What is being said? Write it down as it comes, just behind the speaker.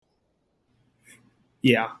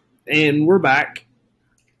Yeah, and we're back.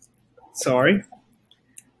 Sorry, a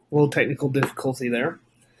little technical difficulty there,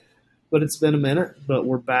 but it's been a minute. But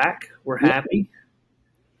we're back. We're happy.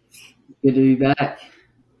 Good to be back.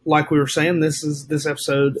 Like we were saying, this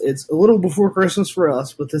episode. It's a little before Christmas for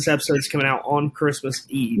us, but this episode's coming out on Christmas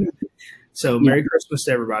Eve. So Merry Christmas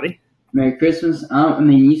to everybody. Merry Christmas.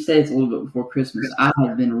 You say it's a little bit before Christmas. I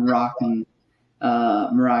have been rocking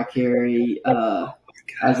Mariah Carey.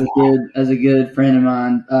 As a good friend of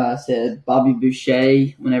mine said, Bobby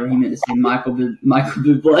Boucher, whenever he meant to say Michael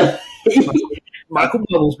Bublé. Michael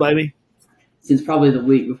Bubbles, baby. Since probably the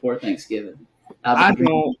week before Thanksgiving. I'm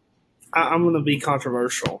going to be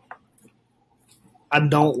controversial. I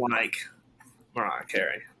don't like Mariah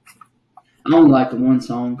Carey. I only like the one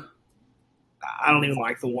song. I don't even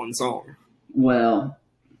like the one song. Well,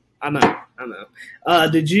 I know.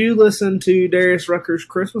 Did you listen to Darius Rucker's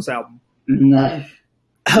Christmas album? No.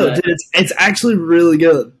 Oh, dude, it's actually really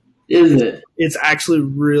good. Is it? It's actually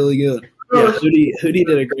really good. Yeah, Hootie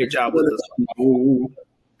did a great job with this.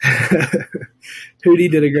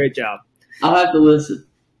 Hootie did a great job. I'll have to listen.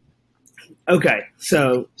 Okay,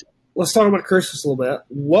 so let's talk about Christmas a little bit.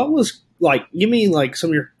 What was give me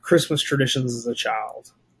some of your Christmas traditions as a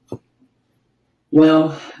child?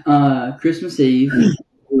 Well, Christmas Eve, we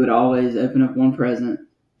would always open up one present.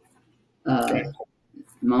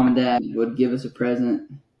 Mom and Dad would give us a present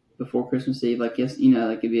before Christmas Eve.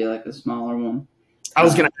 It'd be a smaller one. I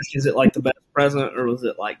was gonna ask, is it the best present, or was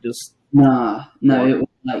it just? No, it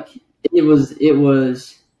was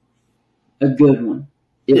a good one.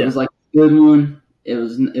 It was a good one. It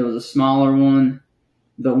was a smaller one,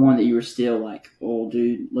 the one that you were still oh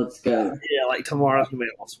dude, let's go. Yeah, tomorrow's gonna be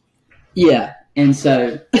awesome. Yeah, and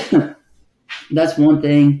so that's one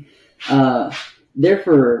thing. There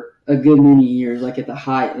for a good many years, at the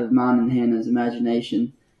height of mine and Hannah's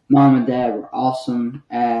imagination, Mom and Dad were awesome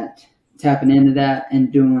at tapping into that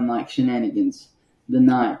and doing shenanigans the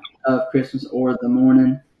night of Christmas or the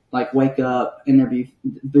morning. Wake up and there'd be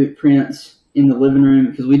boot prints in the living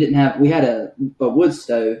room because we had a wood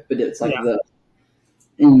stove, but it's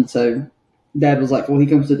and so Dad was well, he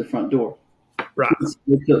comes to the front door. Right. So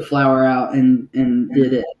we put flour out and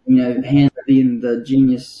did it. Hannah being the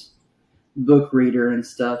genius book reader and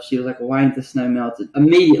stuff, she was why ain't the snow melted?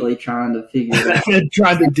 Immediately trying to figure it out.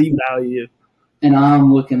 Trying to devalue you. And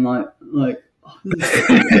I'm looking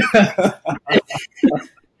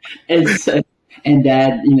and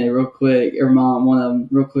Dad, real quick, or Mom, one of them,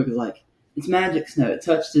 real quick, was it's magic snow. It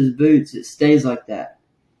touched his boots. It stays like that.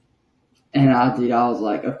 And I was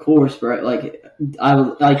of course, bro. I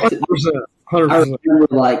was 100%. I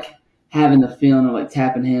remember having the feeling of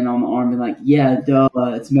tapping hand on the arm and yeah, duh,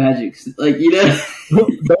 it's magic. And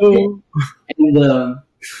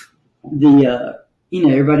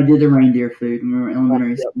everybody did the reindeer food when we were in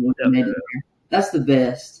elementary school. Made it there. That's the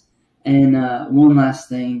best. And one last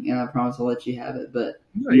thing, and I promise I'll let you have it. But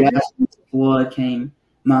you asked me if the flood came.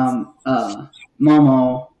 My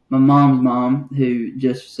mom's mom, who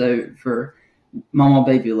just for Mama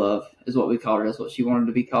Baby Love is what we called her. That's what she wanted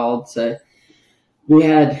to be called. So we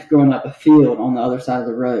had growing up a field on the other side of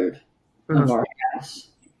the road of our house,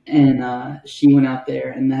 and she went out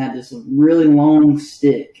there and they had this really long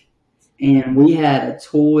stick, and we had a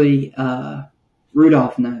toy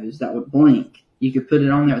Rudolph nose that would blink. You could put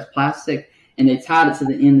it on there. It was plastic, and they tied it to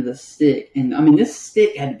the end of the stick. And this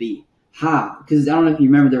stick had to be high because I don't know if you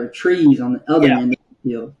remember, there were trees on the other end of the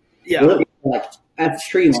field. Yeah, well, it was at the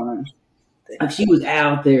tree line. She was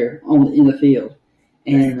out there in the field,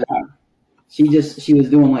 and she was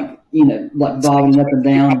doing bobbing up and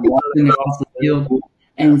down and walking across the field.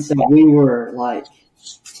 And so we were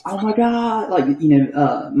oh my God,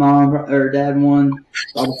 Mom or Dad won.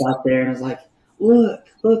 I was out there and I was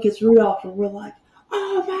look, it's Rudolph, and we're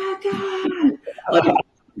oh my God,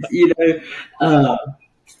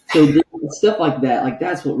 so stuff like that,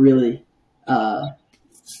 that's what really,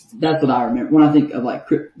 that's what I remember when I think of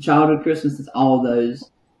childhood Christmas. It's all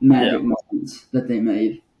those magic moments that they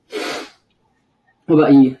made. What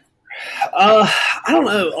about you? I don't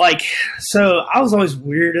know. So I was always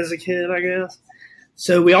weird as a kid, I guess.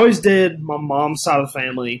 So we always did my mom's side of the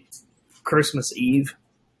family Christmas Eve.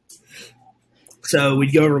 So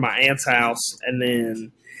we'd go over to my aunt's house, and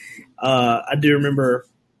then I do remember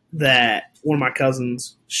that one of my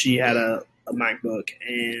cousins, she had a MacBook,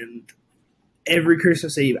 and every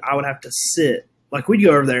Christmas Eve I would have to sit. We'd go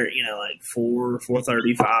over there,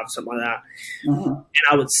 4:35, something like that. Uh-huh. And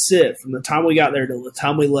I would sit from the time we got there till the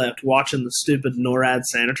time we left watching the stupid NORAD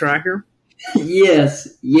Santa tracker. Yes.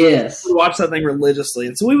 We watched that thing religiously.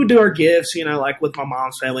 And so we would do our gifts, with my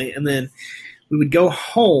mom's family. And then we would go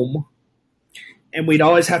home and we'd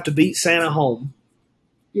always have to beat Santa home.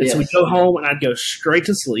 Yes. And so we'd go home, and I'd go straight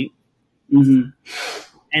to sleep. Mm-hmm.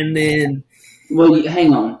 And then... Well,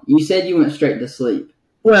 hang on. You said you went straight to sleep.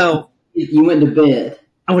 Well... You went to bed.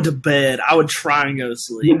 I went to bed. I would try and go to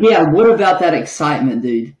sleep. Yeah, what about that excitement,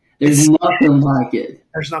 dude? There's nothing like it.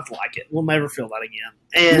 There's nothing like it. We'll never feel that again.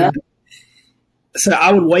 And so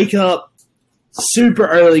I would wake up super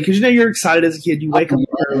early because, you're excited as a kid. You wake up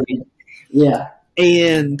early. Yeah.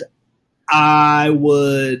 And I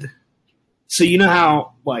would – so you know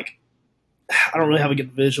how, like, I don't really have a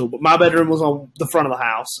good visual, but my bedroom was on the front of the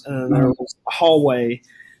house, and there was a hallway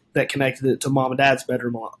that connected it to Mom and Dad's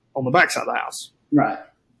bedroom on the back side of the house. Right.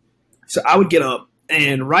 So I would get up,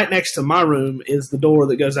 and right next to my room is the door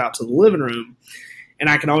that goes out to the living room, and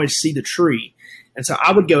I can always see the tree. And so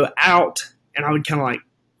I would go out, and I would kind of like,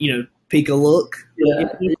 peek a look.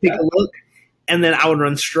 Peek a look. And then I would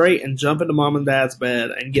run straight and jump into Mom and Dad's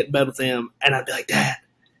bed and get in bed with them. And I'd be like,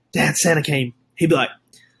 Dad, Santa came. He'd be like,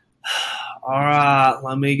 all right,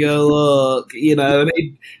 let me go look. And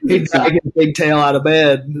he'd drag his big tail out of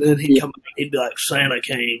bed. And he'd come back. He'd be like, Santa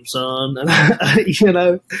came, son. And,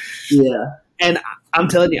 Yeah. And I'm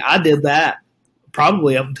telling you, I did that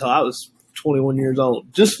probably up until I was 21 years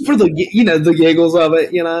old. Just for the giggles of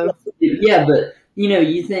it, Yeah, but,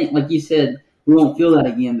 you think, like you said, we won't feel that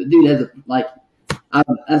again. But, dude, I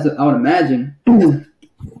would imagine,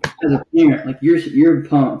 as a parent, like you're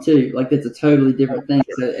pumped too. Like that's a totally different thing.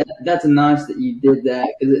 So that's nice that you did that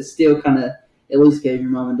because it still kind of at least gave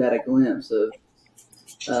your mom and dad a glimpse of.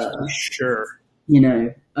 Sure.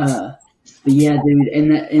 But yeah, dude,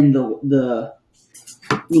 and the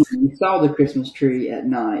you saw the Christmas tree at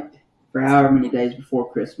night for however many days before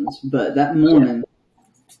Christmas, but that morning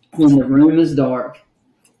when the room is dark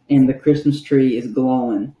and the Christmas tree is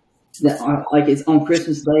glowing. That like it's on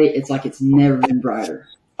Christmas Day, it's like it's never been brighter.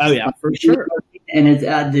 Oh yeah, for sure. And it's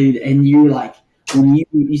dude, and you like when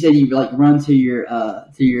you said you like run to your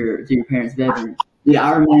parents' bedroom. Dude,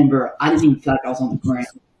 I remember I didn't even feel like I was on the ground.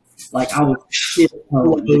 Like I was shit.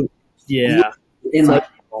 Yeah, and like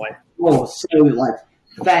so like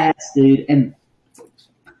fast, dude, and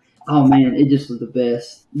oh man, it just was the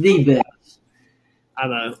best. I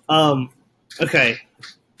know. Okay.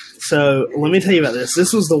 So let me tell you about this.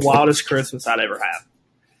 This was the wildest Christmas I'd ever had.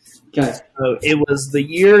 Okay. So it was the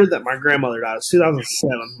year that my grandmother died. It was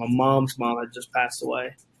 2007. My mom's mom had just passed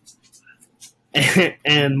away.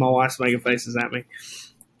 And my wife's making faces at me.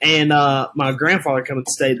 And my grandfather came and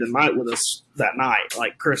stayed the night with us that night,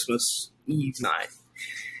 like Christmas Eve night.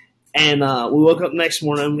 And we woke up the next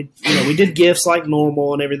morning. We did gifts like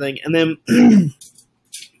normal and everything. And then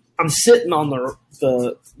I'm sitting on the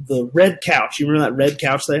red couch. You remember that red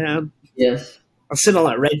couch they had? Yes. I was sitting on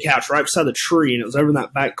that red couch right beside the tree, and it was over in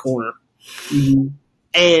that back corner. Mm-hmm.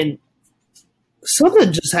 And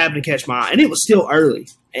something just happened to catch my eye, and it was still early.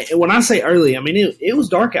 And when I say early, I mean it was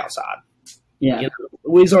dark outside. Yeah.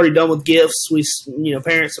 We was already done with gifts. We,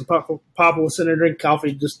 parents and Papa was sitting there drinking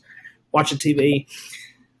coffee, just watching TV.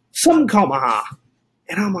 Something caught my eye,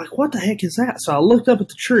 and I'm like, "What the heck is that?" So I looked up at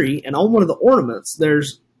the tree, and on one of the ornaments,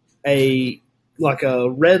 there's a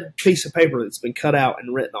red piece of paper that's been cut out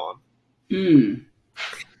and written on. Mm.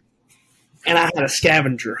 And I had a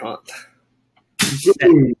scavenger hunt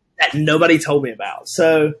that nobody told me about.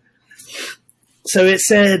 So it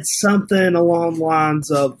said something along the lines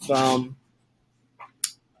of,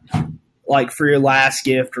 like for your last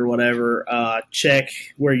gift or whatever, check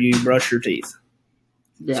where you brush your teeth.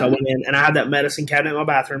 Yeah. So I went in and I had that medicine cabinet in my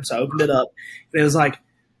bathroom. So I opened it up and it was like,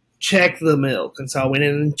 check the milk. And so I went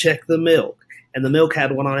in and checked the milk. And the milk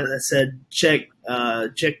had one on it that said, check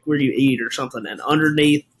where you eat or something. And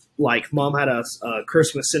underneath, like, Mom had a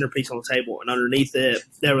Christmas centerpiece on the table. And underneath it,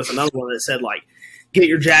 there was another one that said, like, get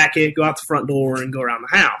your jacket, go out the front door, and go around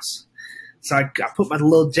the house. So I put my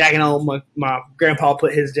little jacket on. My grandpa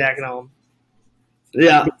put his jacket on.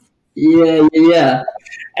 Yeah. Yeah.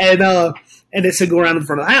 And it said go around the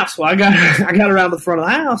front of the house. Well, I got around the front of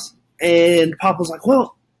the house, and Papa was like,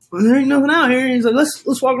 well, there ain't nothing out here. He's like,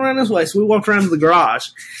 let's walk around this way. So we walked around to the garage.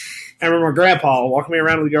 I remember my grandpa walking me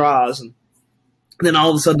around to the garage, and then all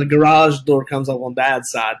of a sudden the garage door comes up on Dad's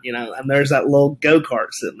side, and there's that little go-kart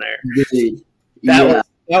sitting there. Dude. That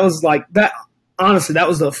was like that. Honestly, that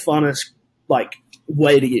was the funnest like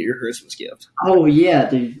way to get your Christmas gift. Oh yeah,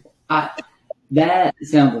 dude. That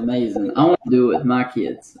sounds amazing. I want to do it with my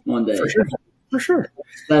kids one day. For sure.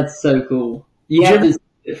 That's so cool. You have this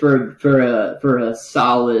for a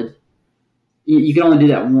solid. You can only do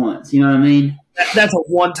that once. You know what I mean? That's a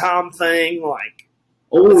one-time thing, like.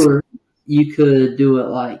 Or you could do it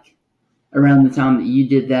around the time that you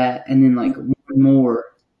did that, and then one more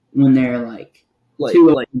when they're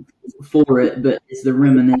too for it, but it's the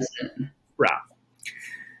reminiscent. Right.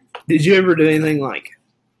 Did you ever do anything like,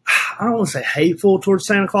 I don't want to say hateful towards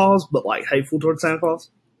Santa Claus, but like hateful towards Santa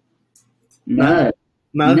Claus? No.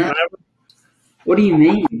 Never? What do you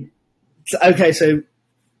mean? Okay, so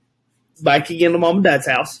back again to Mom and Dad's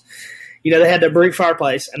house. You know, they had that brick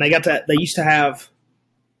fireplace, and they used to have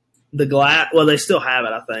the glass. Well, they still have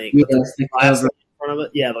it, I think. Yes, the glass in front of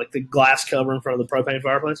it. Yeah, like the glass cover in front of the propane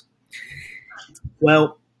fireplace.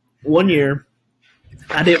 Well, one year,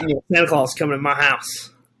 I didn't want Santa Claus coming to my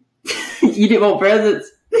house. You didn't want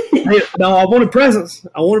presents? No, I wanted presents.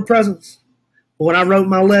 But when I wrote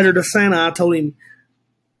my letter to Santa, I told him,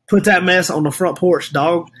 put that mess on the front porch,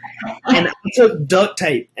 dog. And I took duct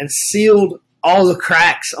tape and sealed all the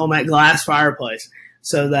cracks on that glass fireplace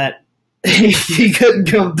so that he couldn't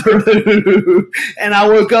come through. And I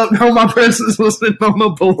woke up and all my presents was sitting on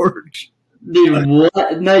the porch. Dude,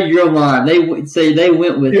 what? No, you're lying. They went with it. They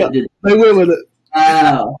went with it.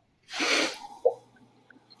 Wow.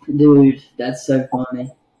 Dude, that's so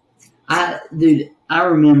funny. I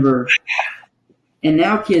remember, and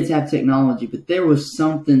now kids have technology, but there was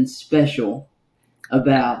something special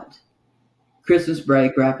about Christmas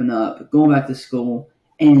break wrapping up, going back to school,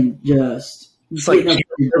 and just like,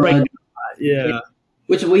 yeah.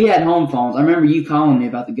 Which we had home phones. I remember you calling me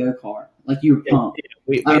about the go-kart. Like you were pumped.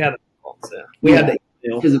 Yeah, we had phones. Yeah. We had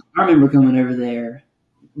because I remember coming over there,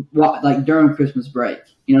 like during Christmas break.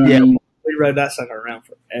 You know what I mean? We rode that sucker around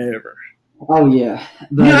forever. Oh yeah,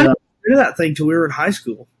 but I didn't do that thing till we were in high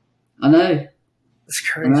school. I know. It's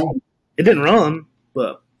crazy. It didn't run,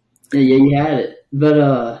 but yeah, you had it.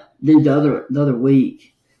 But dude, the other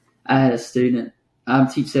week, I had a student. I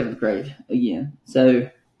teach 7th grade again, so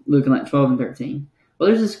looking like 12 and 13. Well,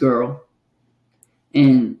 there's this girl,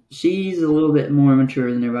 and she's a little bit more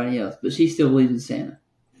mature than everybody else, but she still believes in Santa.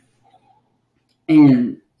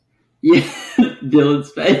 And yeah,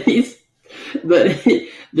 Dylan's face, but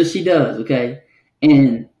she does, okay.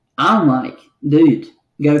 And I'm like, dude,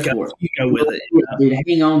 go for it. You go with it, dude.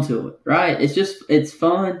 Hang on to it, right? It's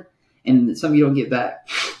fun, and something you don't get back.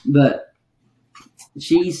 But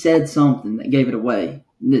she said something that gave it away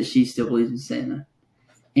that she still believes in Santa.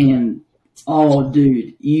 And oh,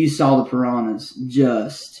 dude, you saw the piranhas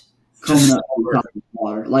just coming up on top of the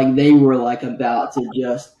water, like they were like about to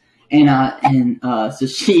just.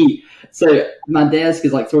 So my desk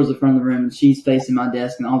is like towards the front of the room, and she's facing my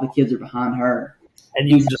desk, and all the kids are behind her. And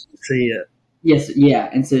you can just see it. Yes, yeah.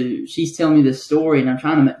 And so she's telling me this story, and I'm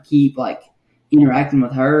trying to keep like interacting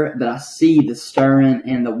with her, but I see the stirring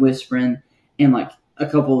and the whispering, and like a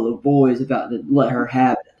couple of the boys about to let her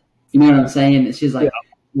have it. You know what I'm saying? And she's like,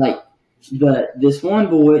 but this one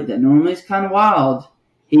boy that normally is kind of wild,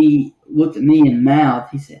 he looked at me and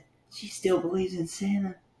mouthed. He said, "She still believes in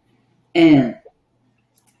Santa." And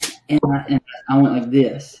I went like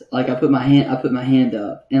this, like I put my hand up, and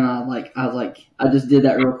I just did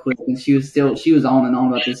that real quick, and she was on and on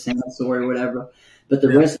about this Santa story or whatever, but the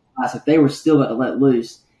rest of the class, like, they were still about to let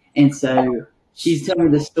loose, and so she's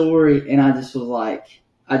telling me the story, and I just was like,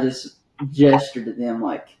 I just gestured to them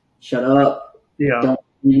like, shut up, don't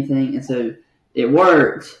do anything, and so it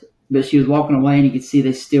worked, but she was walking away, and you could see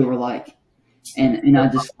they still were like, and I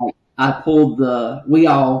just like. We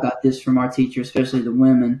all got this from our teacher, especially the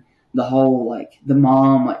women, the whole, like, the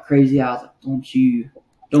mom, like, crazy eyes, like, don't you.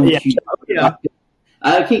 Yeah.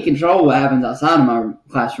 I can't control what happens outside of my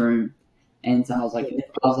classroom. And so I was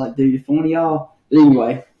like, dude, if one of y'all, but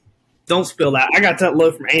anyway. Don't spill that. I got that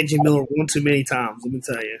look from Angie Miller one too many times, let me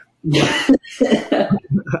tell you.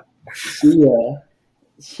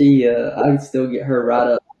 I can still get her right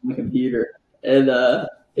up on the computer. And,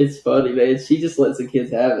 it's funny, man. She just lets the kids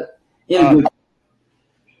have it.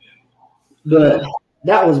 But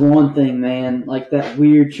that was one thing, man. Like that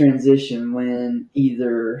weird transition when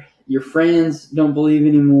either your friends don't believe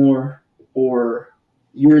anymore, or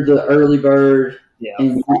you're the early bird,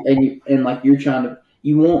 and like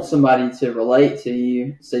you want somebody to relate to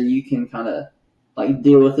you so you can kind of like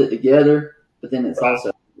deal with it together. But then it's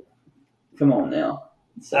also, come on now.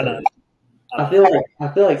 So, I know. I feel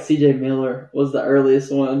like CJ Miller was the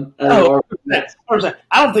earliest one. I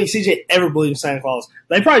don't think CJ ever believed in Santa Claus.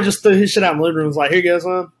 They probably just threw his shit out in the living room and was like, here you go,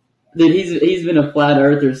 son. Dude, he's been a flat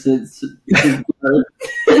earther since birth.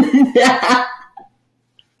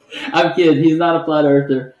 I'm kidding. He's not a flat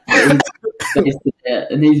earther. And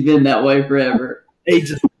he's been that way forever.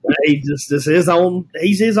 He's his own.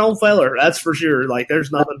 He's his own feller. That's for sure. Like,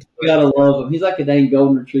 there's nothing. You gotta love him. He's like a dang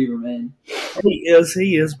golden retriever, man.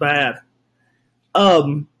 He is bad.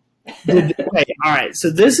 Okay, all right. So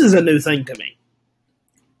this is a new thing to me.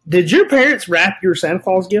 Did your parents wrap your Santa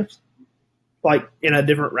Claus gifts? like in a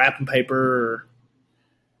different wrapping paper? Or?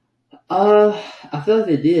 I feel like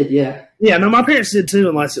they did, yeah. Yeah, no, my parents did too,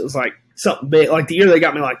 unless it was like something big. Like the year they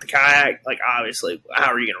got me like the kayak, like obviously,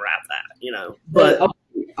 how are you gonna wrap that? You know, but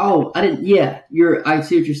I didn't. Yeah, I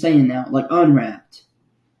see what you're saying now. Like unwrapped.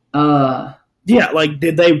 Yeah, like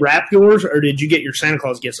did they wrap yours, or did you get your Santa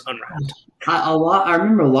Claus gifts unwrapped? I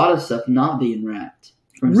remember a lot of stuff not being wrapped.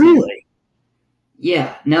 Really?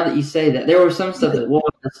 Yeah. Now that you say that, there was some stuff that was,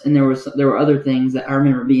 and there were other things that I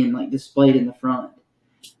remember being like displayed in the front.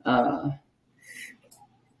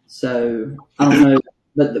 So I don't know,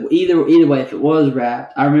 but either way, if it was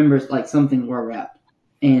wrapped, I remember like some things were wrapped,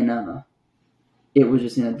 and it was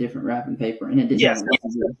just in a different wrapping paper, and it didn't. Yes.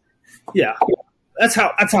 Yeah. That's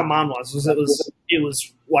how mine was. It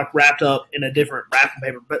was like wrapped up in a different wrapping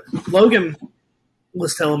paper. But Logan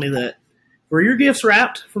was telling me that were your gifts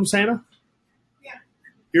wrapped from Santa? Yeah.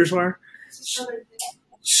 Yours were?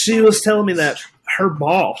 She was telling me that her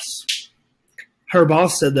boss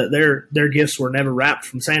said that their gifts were never wrapped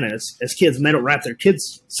from Santa as kids, and they don't wrap their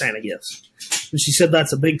kids' Santa gifts. And she said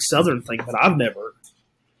that's a big Southern thing, but I've never.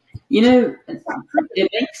 You know, it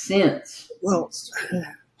makes sense. Well,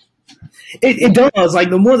 it does. Like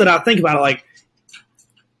the more that I think about it, like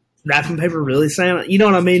wrapping paper really Santa. You know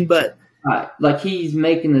what I mean? But right, like he's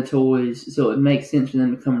making the toys, so it makes sense for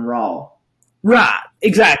them to come raw. Right.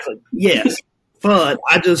 Exactly. Yes. But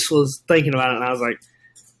I just was thinking about it, and I was like,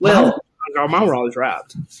 well. Mine were always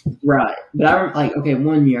wrapped. Right. But I remember,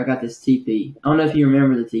 one year I got this TP. I don't know if you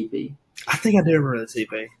remember the TP. I think I do remember the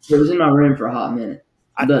TP. It was in my room for a hot minute.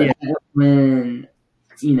 But when,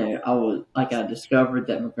 I discovered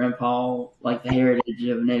that my grandpa, like the heritage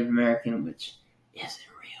of Native American, which isn't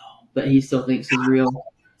real, but he still thinks it's real.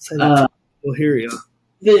 We'll hear you.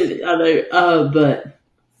 Dude, I know. But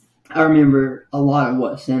I remember a lot of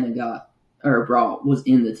what Santa got or brought was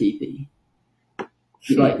in the TP.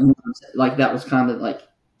 Like that was kind of like,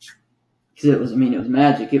 because it was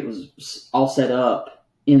magic. It was all set up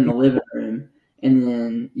in the living room, and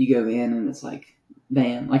then you go in and it's like,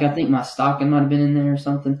 bam. Like I think my stocking might have been in there or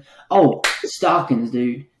something. Oh, stockings,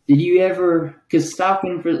 dude. Did you ever? Because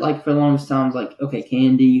stocking for the longest time was like, okay,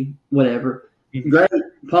 candy, whatever. Great,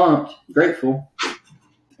 pumped, grateful.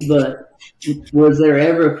 But was there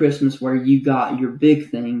ever a Christmas where you got your big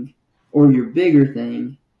thing or your bigger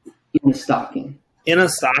thing in a stocking? In a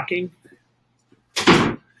stocking?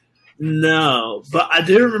 No, but I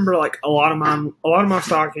do remember like a lot of my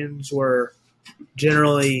stockings were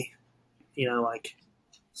generally, like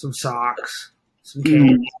some socks, some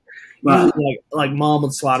candy. Right. Like mom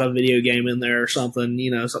would slide a video game in there or something,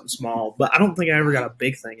 something small. But I don't think I ever got a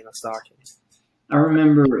big thing in a stocking. I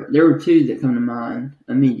remember there were two that come to mind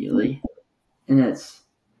immediately, and that's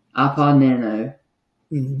iPod Nano.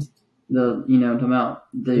 Mm-hmm. I'm talking about,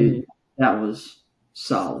 dude. That was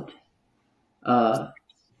solid.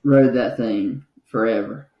 Rode that thing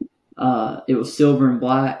forever. It was silver and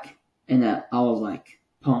black, and that I was like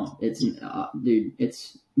pumped.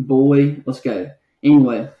 It's boy, let's go.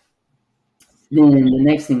 Anyway, then the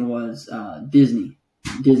next thing was Disney.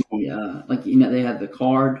 They had the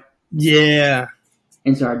card. Yeah.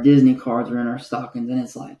 And so our Disney cards were in our stockings, and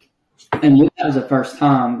it's like, and that was the first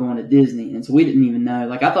time going to Disney, and so we didn't even know.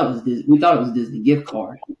 Like I thought it was Disney. We thought it was a Disney gift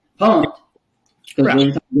card. Pumped. Because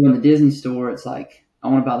every time you go in the Disney store, it's like, I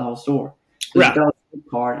want to buy the whole store. So you got a gift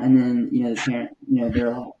card, and then, the parent,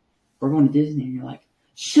 they're like, we're going to Disney. And you're like,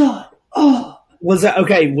 shut up. Was that,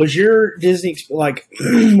 okay, was your Disney, like,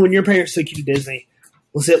 when your parents took you to Disney,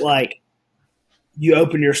 was it like, you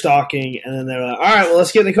open your stocking, and then they're like, all right, well,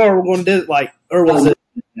 let's get in the car, we're going to Disney, like, or was it?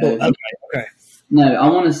 No. Okay. No, I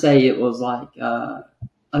want to say it was like, I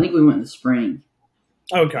think we went in the spring.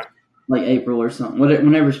 Okay. Like April or something,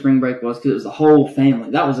 whenever spring break was, because it was the whole family.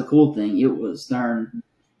 That was a cool thing. It was darn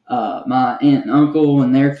my aunt and uncle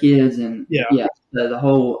and their kids, and the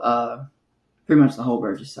whole, pretty much the whole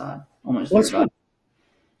Burgess side, almost everybody.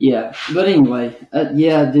 Yeah, but anyway,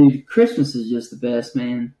 dude, Christmas is just the best,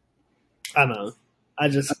 man. I know. I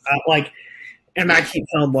and I keep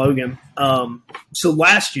telling Logan. So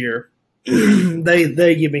last year,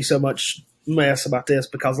 they give me so much mess about this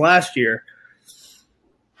because last year.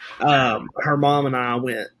 Her mom and I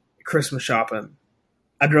went Christmas shopping.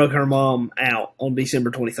 I drug her mom out on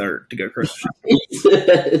December 23rd to go Christmas shopping.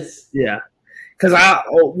 Yes. Yeah. Because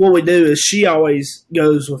what we do is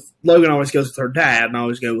Logan always goes with her dad, and I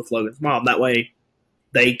always go with Logan's mom. That way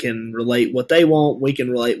they can relate what they want. We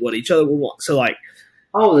can relate what each other will want. So, like.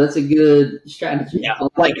 Oh, that's a good strategy. Yeah.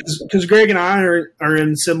 Like, because Greg and I are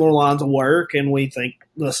in similar lines of work, and we think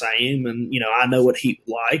the same. And, I know what he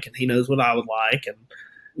would like, and he knows what I would like. And,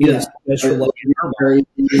 You know, that's for Logan. Crazy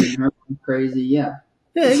and her crazy, yeah.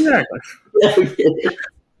 Yeah, exactly.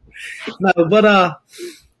 No, but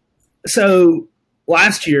so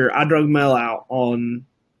last year I drug Mel out on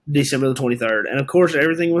December the 23rd, and of course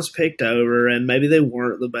everything was picked over, and maybe they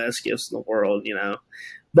weren't the best gifts in the world, you know.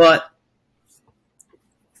 But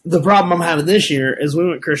the problem I'm having this year is we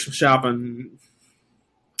went Christmas shopping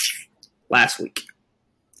last week.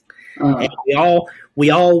 And we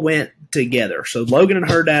all went together. So Logan and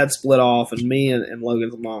her dad split off, and me and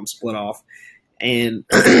Logan's mom split off, and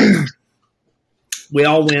we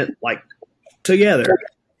all went like together.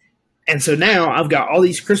 And so now I've got all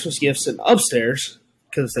these Christmas gifts sitting upstairs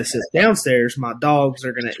because they sit downstairs. My dogs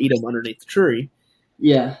are going to eat them underneath the tree.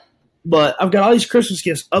 Yeah. But I've got all these Christmas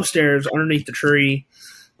gifts upstairs underneath the tree,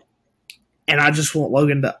 and I just want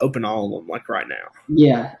Logan to open all of them like right now.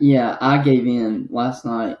 Yeah. I gave in last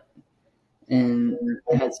night, and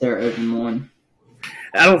I had Sarah open one.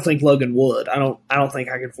 I don't think Logan would. I don't think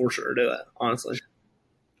I could force her to do it, honestly.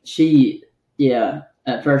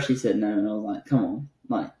 At first she said no, and I was like, come on,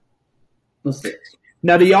 like, let's do it.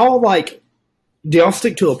 Now, do y'all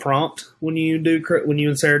stick to a prompt when you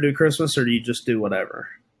and Sarah do Christmas, or do you just do whatever?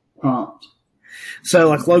 Prompt. So,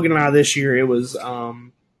 like Logan and I this year, it was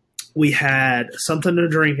we had something to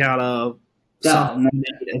drink out of, something you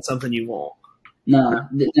need, and something you want. No,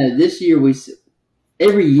 this year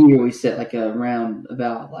every year we set like a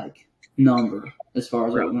roundabout like number as far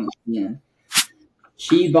as what we want to spend.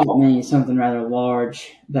 She bought me something rather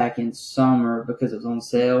large back in summer because it was on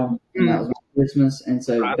sale, and that was my Christmas. And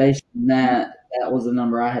so based on that was the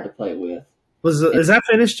number I had to play with. Is that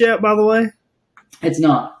finished yet, by the way? It's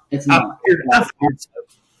not. It's not. I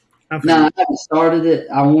haven't started it.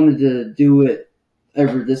 I wanted to do it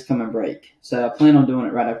over this coming break. So I plan on doing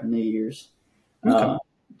it right after New Year's. Okay.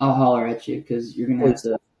 I'll holler at you because you're going to have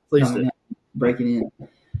to break it in.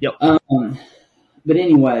 Yep. But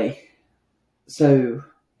anyway, so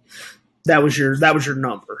that was your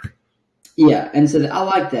number. Yeah, and so I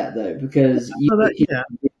like that though because it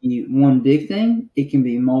can be one big thing. It can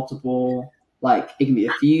be multiple, like it can be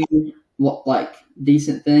a few like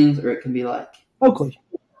decent things, or it can be like Oakley.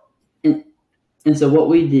 And so what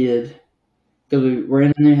we did, because we're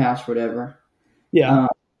in a new house, or whatever. Yeah.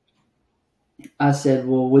 I said,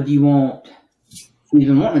 well, would you want? We've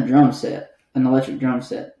been wanting a drum set, an electric drum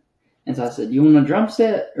set, and so I said, do you want a drum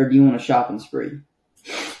set or do you want a shopping spree?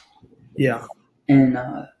 Yeah. And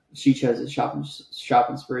she chose a shopping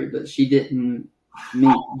spree, but she didn't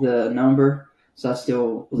meet the number, so I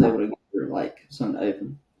still was able to get her like something to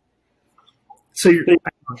open. So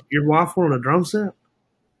your wife wanted a drum set?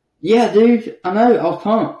 Yeah, dude, I know. I was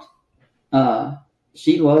pumped.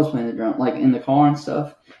 She loves playing the drum, like in the car and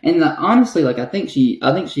stuff. And honestly, like I think she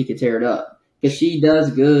could tear it up because she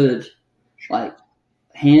does good, like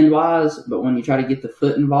hand wise. But when you try to get the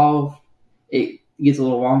foot involved, it gets a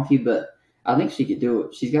little wonky. But I think she could do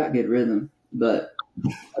it. She's got good rhythm. But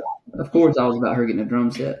of course, I was about her getting a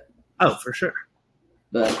drum set. Oh, for sure.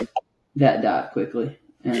 But that died quickly.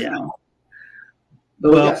 And, yeah.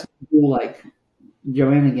 But we got some cool like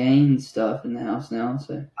Joanna Gaines stuff in the house now.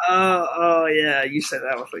 So. Oh yeah, you said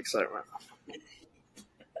that with excitement.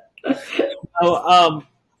 I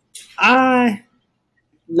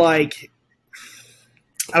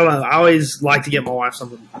don't know. I always like to get my wife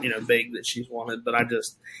something big that she's wanted, but I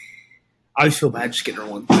always feel bad just getting her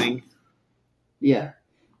one thing. Yeah,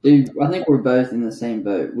 dude. I think we're both in the same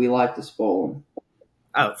boat. We like to spoil them.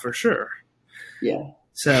 Oh, for sure. Yeah.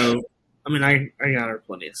 So, I mean, I got her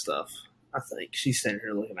plenty of stuff. I think she's standing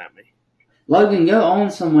here looking at me. Logan, go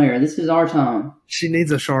on somewhere. This is our time. She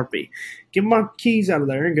needs a Sharpie. Get my keys out of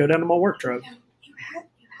there and go down to my work truck. You had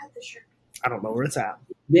the Sharpie. I don't know where it's at.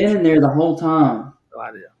 Been in there the whole time.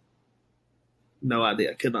 No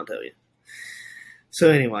idea. Could not tell you. So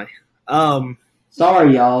anyway,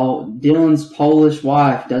 sorry, y'all. Dylan's Polish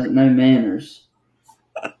wife doesn't know manners.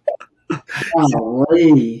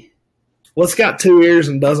 Golly. What's got 2 ears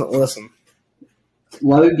and doesn't listen?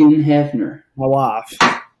 Logan Hefner. My wife.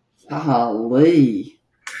 Golly.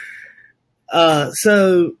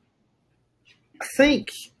 So I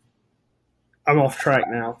think I'm off track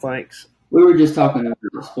now. Thanks. We were just talking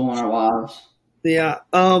about spoiling our wives. Yeah.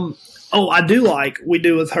 I do like we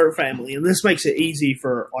do with her family, and this makes it easy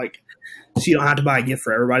for so you don't have to buy a gift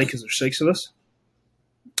for everybody because there's 6 of us.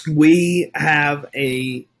 We have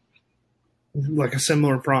a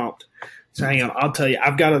similar prompt. So hang on, I'll tell you.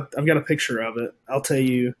 I've got a picture of it. I'll tell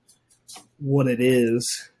you what it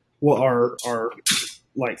is. What our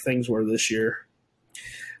things were this year.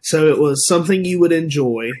 So it was something you would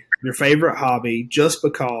enjoy, your favorite hobby, just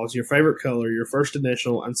because, your favorite color, your first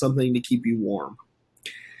initial, and something to keep you warm.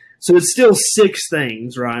 So it's still 6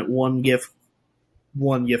 things, right? One gift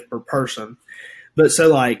per person. But so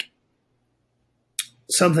like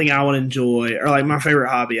something I would enjoy, or like my favorite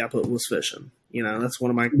hobby I put was fishing. That's one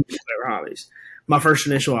of my favorite hobbies. My first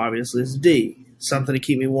initial obviously is D. Something to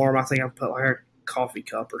keep me warm. I think I put like a coffee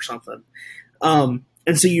cup or something. And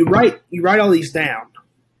so you write all these down,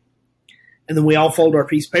 and then we all fold our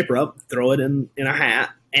piece of paper up, throw it in a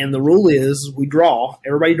hat. And the rule is we draw.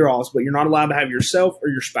 Everybody draws, but you're not allowed to have yourself or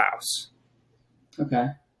your spouse. Okay.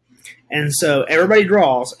 And so everybody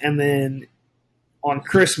draws, and then on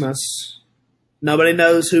Christmas, nobody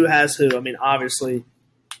knows who has who. I mean, obviously,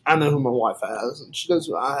 I know who my wife has, and she knows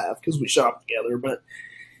who I have because we shop together. But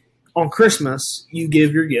on Christmas, you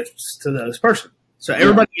give your gifts to those person. So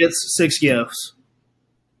everybody gets 6 gifts,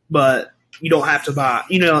 but you don't have to buy.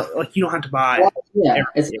 You don't have to buy. Well, yeah,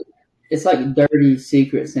 it's like dirty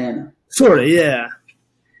secret Santa. Sort of, yeah.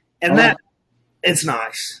 And it's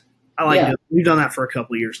nice. I like it. We've done that for a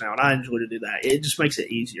couple of years now, and I enjoy to do that. It just makes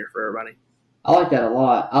it easier for everybody. I like that a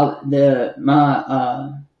lot.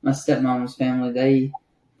 My stepmom's family, they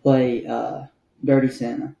play Dirty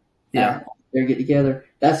Santa. Yeah. They get together.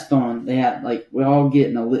 That's fun. They have we all get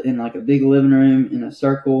in a big living room in a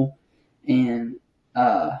circle, and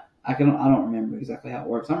I don't remember exactly how it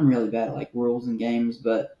works. I'm really bad at rules and games,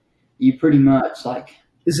 but you pretty much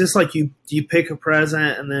Is this like you pick a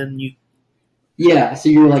present and then you? Yeah, so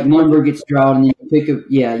your number gets drawn, and then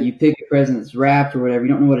you pick a present that's wrapped or whatever.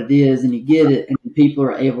 You don't know what it is, and you get it, and people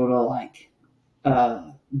are able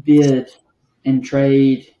to bid and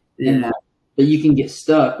trade, but you can get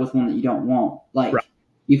stuck with one that you don't want.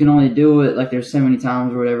 You can only do it there's so many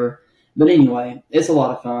times or whatever. But anyway, it's a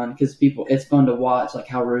lot of fun because it's fun to watch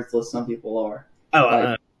how ruthless some people are. Oh, I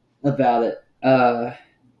know. About it.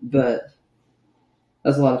 But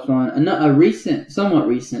that's a lot of fun. A somewhat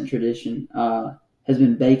recent tradition has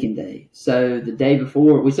been Bacon Day. So the day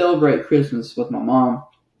before, we celebrate Christmas with my mom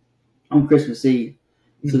on Christmas Eve.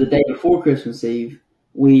 So the day before Christmas Eve,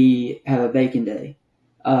 we have a Bacon Day.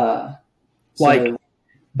 Bacon.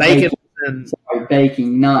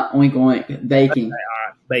 Baking, not oink oink, baking. Okay, all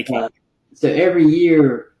right, baking. So every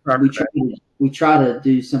year we try to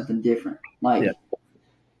do something different. I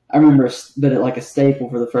remember, but a staple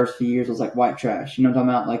for the first few years was white trash. You know what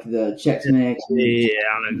I'm talking about? The Chex Mix. Yeah,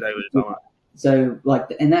 I know exactly what you're talking about. So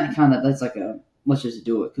and that's let's just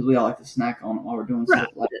do it because we all like to snack on it while we're doing stuff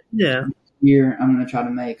like it. Yeah. Here I'm gonna try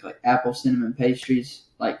to make apple cinnamon pastries,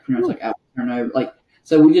 pretty much apple turnover.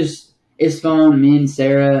 So we just. It's fun. Me and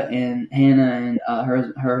Sarah and Hannah and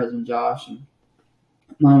her husband Josh and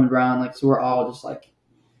Mom and Brian. So we're all just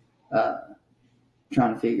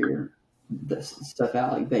trying to figure this stuff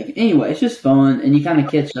out, baking. Anyway, it's just fun, and you kind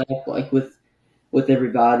of catch up with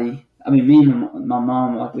everybody. I mean, me and my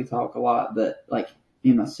mom we talk a lot, but me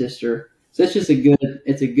and my sister. So it's just a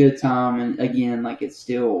good time, and again, it's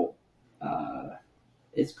still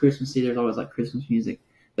it's Christmassy. There's always Christmas music,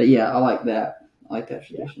 but yeah, I like that. I like that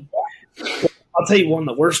tradition. I'll tell you one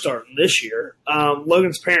that we're starting this year.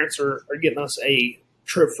 Logan's parents are getting us a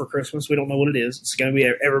trip for Christmas. We don't know what it is. It's going to be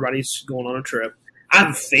everybody's going on a trip. I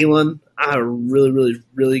have a really, really,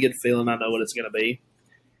 really good feeling I know what it's going to be.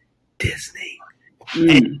 Disney.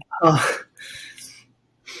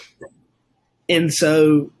 And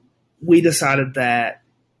so we decided that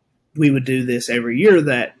we would do this every year,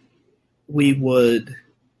 that we would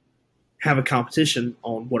have a competition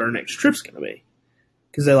on what our next trip's going to be.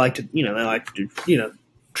 Because they like to do,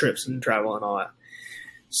 trips and travel and all that.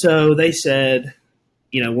 So they said,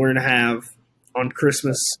 we're going to have on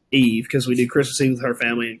Christmas Eve, because we do Christmas Eve with her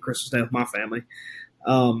family and Christmas Day with my family.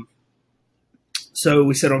 So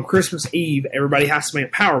we said on Christmas Eve, everybody has to make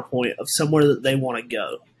a PowerPoint of somewhere that they want to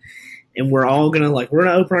go. And we're all going to we're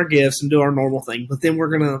going to open our gifts and do our normal thing, but then we're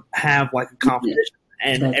going to have a competition.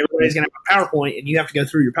 And everybody's going to have a PowerPoint, and you have to go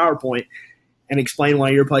through your PowerPoint and explain why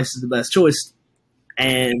your place is the best choice.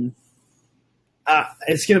 And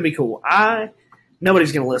it's going to be cool.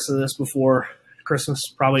 Nobody's going to listen to this before Christmas,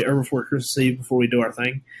 probably, or before Christmas Eve, before we do our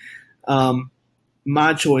thing.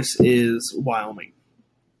 My choice is Wyoming.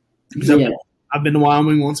 I've been to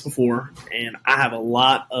Wyoming once before, and I have a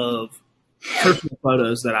lot of personal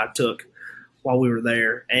photos that I took while we were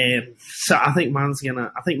there. And so I think mine's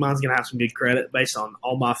gonna have some good credit based on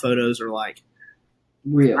all my photos are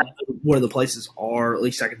real. I know where the places are. At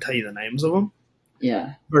least I can tell you the names of them.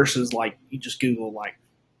 Yeah. Versus you just Google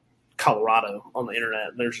Colorado on the internet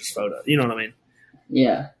and there's just photos. You know what I mean?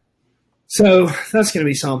 Yeah. So that's going to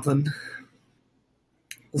be something.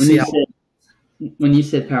 When you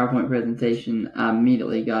said PowerPoint presentation, I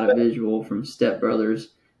immediately got a visual from Step Brothers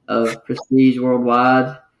of Prestige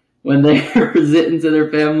Worldwide when they were presenting to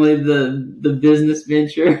their family the business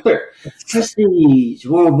venture. Prestige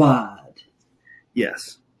worldwide.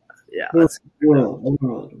 Yes. Yeah.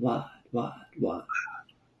 Worldwide.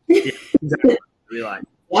 Yeah, exactly. Be like,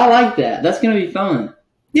 I like that. That's gonna be fun.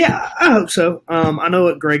 yeah, I hope so. I know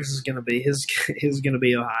what Greg's is going to be. His is going to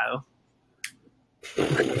be Ohio.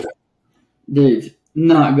 Dude,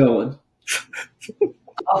 not going.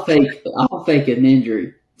 I'll fake an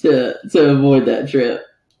injury to avoid that trip.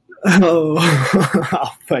 Oh,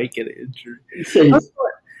 I'll fake an injury. Jeez.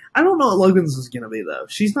 I don't know what Logan's is going to be, though.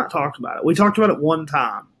 She's not talked about it. We talked about it one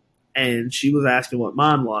time, and she was asking what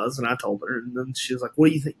mine was, and I told her, and then she was like, what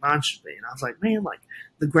do you think mine should be? And I was like, man, like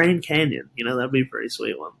the Grand Canyon. That'd be a pretty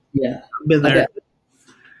sweet one. Yeah. I've been there.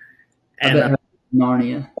 I bet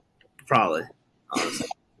Narnia. Probably, honestly.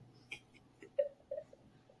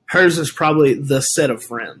 Hers is probably the set of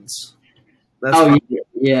friends. That's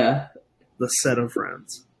yeah. The set of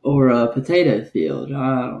friends. Or a potato field.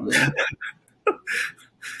 I don't know.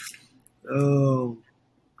 Oh.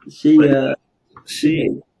 She, I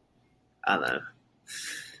know.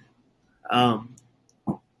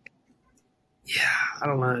 Yeah, I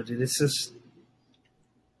don't know, dude. It's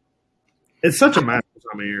such a magical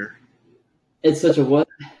time of year. It's such a what?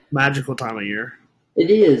 Magical time of year. It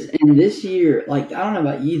is. And this year, like, I don't know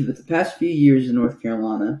about you, but the past few years in North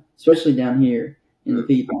Carolina, especially down here in the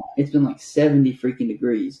Piedmont, it's been like 70 freaking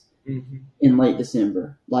degrees in late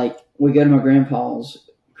December. Like, we go to my grandpa's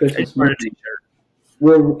Christmas morning.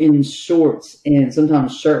 We're in shorts and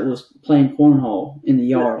sometimes shirtless playing cornhole in the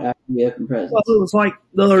yard after we open presents. Well, it was like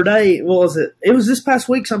the other day. What was it? It was this past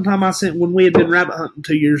week sometime I sent when we had been rabbit hunting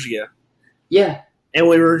 2 years ago. Yeah. And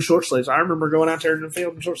we were in short sleeves. I remember going out there in the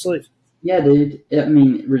field in short sleeves. Yeah, dude. I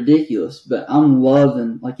mean, ridiculous. But I'm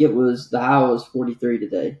loving, like, the high was 43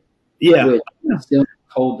 today. Yeah. Which still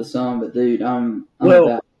cold to some, but dude, I'm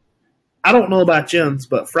well, I don't know about Jim's,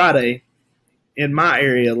 but Friday in my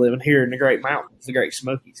area, living here in the Great Mountains, the Great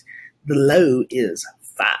Smokies, the low is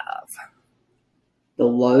 5. The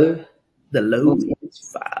low? The low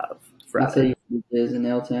is 5. Friday. I'll tell you what it is in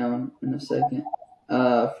L-Town in a second.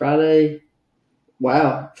 Friday,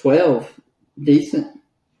 wow, 12. Decent.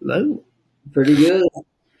 Low. Pretty good.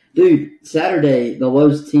 Dude, Saturday, the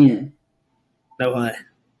low's 10. No way.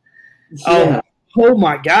 Yeah. Oh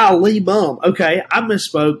my golly bum. Okay, I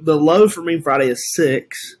misspoke. The low for me Friday is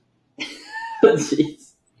 6.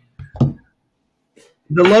 Jeez.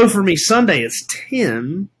 The low for me Sunday is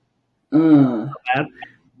 10. Do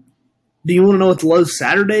you want to know what the low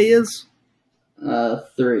Saturday is?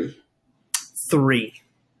 3. 3.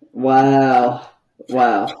 Wow.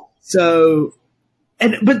 So,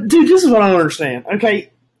 but dude, this is what I don't understand.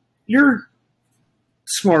 Okay, you're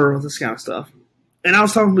smarter with this kind of stuff. And I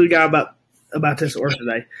was talking to a guy about this at work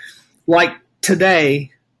today. Like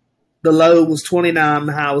today, the low was 29,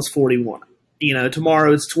 the high was 41.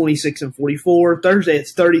 Tomorrow it's 26 and 44. Thursday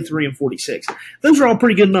it's 33 and 46. Those are all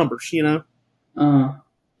pretty good numbers,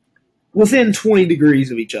 within 20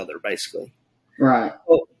 degrees of each other, basically. Right.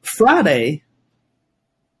 Well, Friday,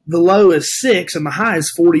 the low is 6 and the high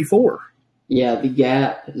is 44. Yeah, the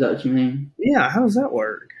gap. Is that what you mean? Yeah, how does that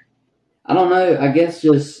work? I don't know. I guess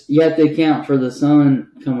just you have to account for the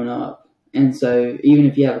sun coming up. And so even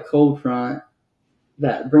if you have a cold front,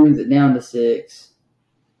 that brings it down to 6.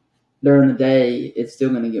 During the day, it's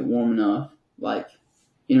still going to get warm enough. Like,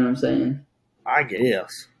 you know what I'm saying? I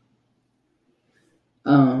guess.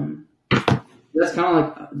 That's kind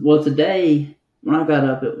of like, well, today, when I got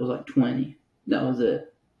up, it was like 20. That was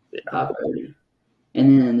it. 5:30.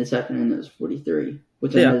 And then this afternoon, it was 43,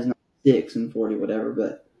 which I know is not 6 and 40, whatever,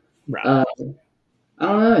 but right. I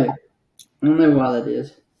don't know. I don't know why that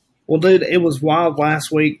is. Well, dude, it was wild last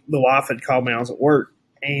week. The wife had called me. I was at work,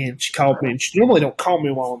 and she called me. And she normally don't call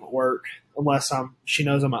me while I'm at work unless she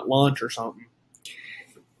knows I'm at lunch or something.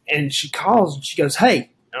 And she calls, and she goes,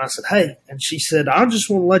 hey. And I said, hey. And she said, I just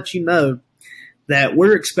want to let you know that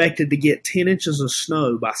we're expected to get 10 inches of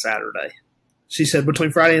snow by Saturday. She said,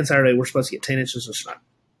 between Friday and Saturday, we're supposed to get 10 inches of snow.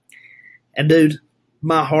 And, dude,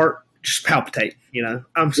 my heart just palpitates,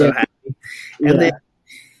 I'm so happy. And then,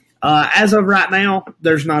 as of right now,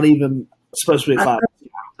 there's not even supposed to be 5.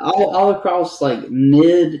 All across, like,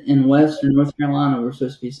 mid and western North Carolina, we're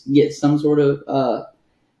supposed to get some sort of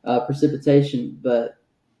precipitation, but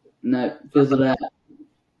no, fizzled out.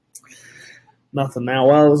 Nothing now.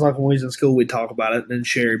 Well, it was like when we was in school, we'd talk about it, and then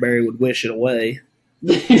Sherry Berry would wish it away.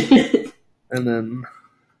 And then,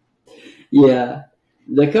 yeah,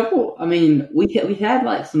 the couple. I mean, we had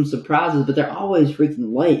like some surprises, but they're always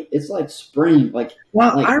freaking late. It's like spring. I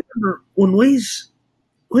remember when we's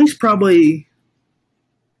probably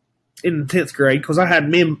in the 10th grade because I had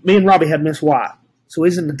me and Robbie had Miss White, so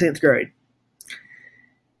he's in the 10th grade.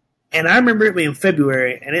 And I remember it being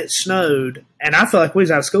February, and it snowed, and I felt like we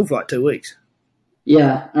was out of school for like 2 weeks.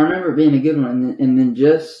 Yeah, I remember it being a good one. And then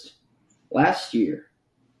just last year,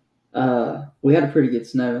 we had a pretty good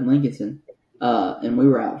snow in Lincoln, and we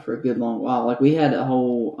were out for a good long while. Like, we had I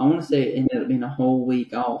want to say it ended up being a whole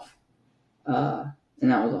week off, and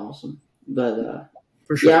that was awesome. But,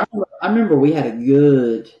 For sure. yeah, I remember we had a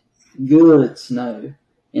good snow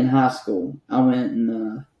in high school. I went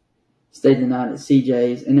and stayed the night at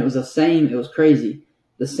CJ's, and it was crazy.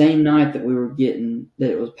 The same night that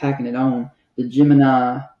it was packing it on, the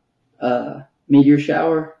Gemini meteor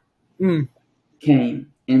shower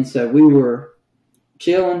came. And so we were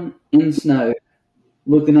chilling in the snow,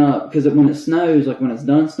 looking up, because when it snows, like when it's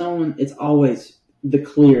done snowing, it's always the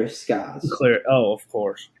clearest skies. Oh, of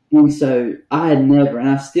course. And so I had never, and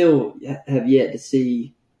I still have yet to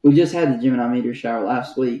see, we just had the Gemini meteor shower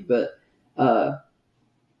last week, but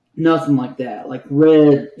nothing like that. Like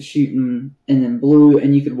red shooting and then blue,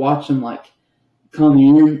 and you could watch them like come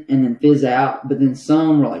in and then fizz out, but then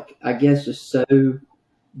some were like, I guess just so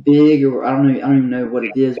big, or I don't even know what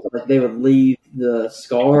it is, but like they would leave the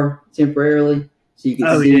scar temporarily so you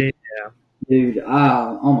could see. Yeah. Dude,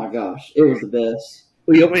 oh my gosh, it was the best.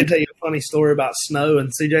 Well, you want me to tell you a funny story about snow in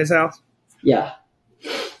CJ's house? Yeah.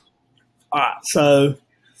 All right, so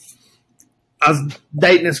I was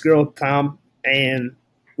dating this girl at the time, and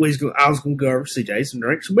I was going to go over to CJ's and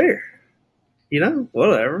drink some beer.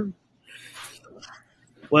 Whatever.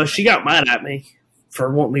 Well, she got mad at me for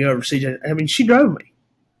wanting to go over to CJ's. I mean, she drove me.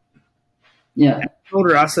 Yeah. I told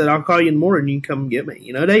her, I said, I'll call you in the morning, you can come and get me.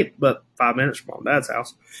 It ain't but 5 minutes from Mom and Dad's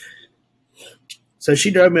house. So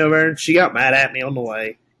she drove me over there, and she got mad at me on the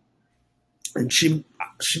way. And she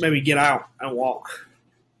made me get out and walk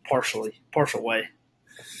partial way.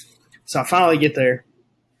 So I finally get there.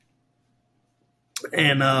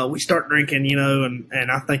 And we start drinking,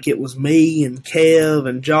 and I think it was me and Kev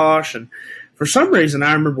and Josh. And for some reason,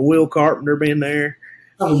 I remember Will Carpenter being there.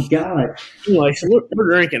 Oh, God. Anyway, so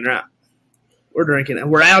we're drinking, right? We're drinking,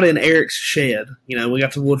 and we're out in Eric's shed. We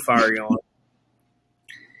got the wood fire going.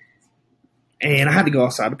 And I had to go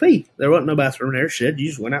outside to pee. There wasn't no bathroom in Eric's shed. You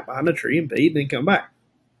just went out behind the tree and peed and then come back.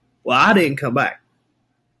 Well, I didn't come back.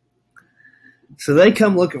 So they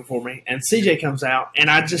come looking for me, and CJ comes out,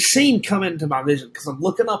 and I just see him come into my vision because I'm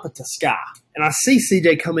looking up at the sky. And I see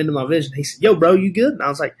CJ come into my vision. He said, "Yo, bro, you good?" And I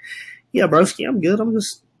was like, "Yeah, broski, I'm good. I'm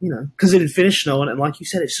just, because it had finished snowing. And like you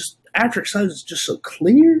said, it's just, after it snows, it's just so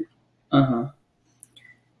clear." Uh-huh.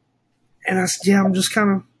 And I said, "Yeah, I'm just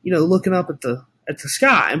kind of, looking up at the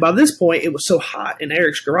sky." And by this point, it was so hot in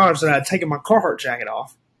Eric's garage that I had taken my Carhartt jacket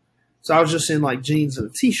off. So I was just in like jeans and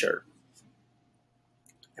a t-shirt.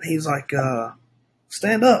 And he's like,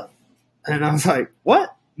 "Stand up." And I was like,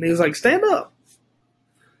 "What?" And he was like, "Stand up."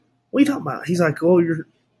 "What are you talking about?" He's like, "Oh, you're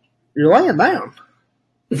laying down."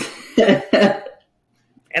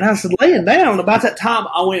 And I said, "Laying down?" About that time,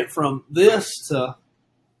 I went from this to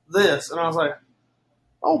this. And I was like,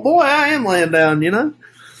 "Oh, boy, I am laying down,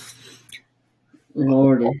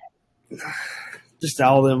 Lordy. Just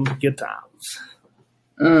all them good times.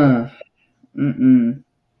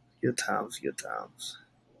 Good times.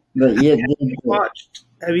 But yeah,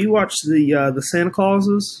 have you watched the Santa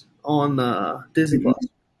Clauses on Disney Plus?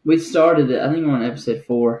 We started it. I think we're on episode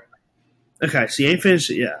 4. Okay, so you ain't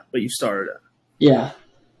finished it yet, but you started it. Yeah.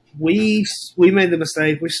 We made the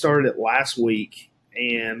mistake. We started it last week,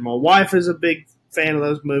 and my wife is a big fan of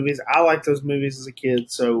those movies. I liked those movies as a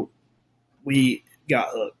kid, so we got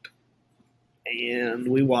hooked. And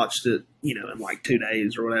we watched it, in like 2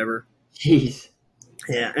 days or whatever. Jeez.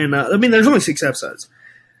 Yeah, and there's only 6 episodes.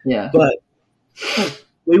 Yeah. But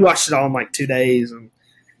we watched it all in like 2 days, and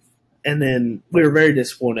then we were very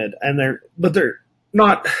disappointed. And they're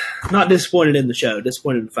not disappointed in the show,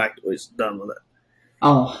 disappointed in the fact that we was done with it.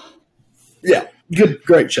 Oh. Yeah,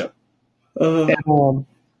 great show. And,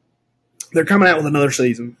 they're coming out with another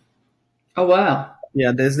season. Oh, wow.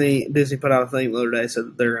 Yeah, Disney put out a thing the other day, said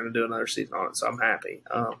that they're going to do another season on it, so I'm happy.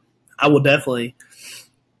 I will definitely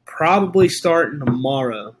probably start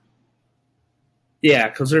tomorrow. Yeah,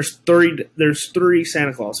 because there's three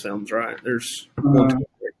Santa Claus films, right? There's 1, 2, 3.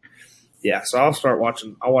 Yeah, so I'll start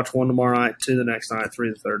watching. I'll watch 1 tomorrow night, 2 the next night,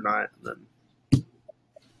 3 the third night, and then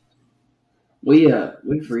we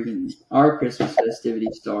freaking our Christmas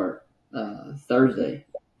festivities start Thursday,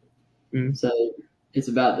 so it's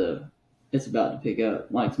about to pick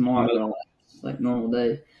up. Like tomorrow, it's like normal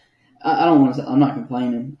day. I don't want to. I'm not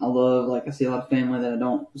complaining. I love, like, I see a lot of family that I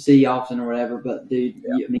don't see often or whatever. But dude,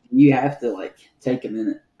 you have to like take a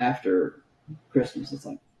minute after Christmas. It's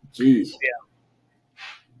like Jeez.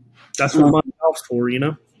 That's what my golf's for, you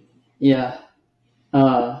know? Yeah.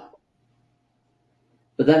 But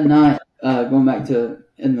that night, going back to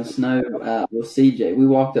in the snow with CJ, we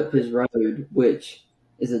walked up his road, which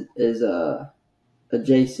is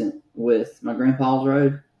adjacent with my grandpa's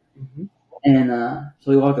road, Mm-hmm. and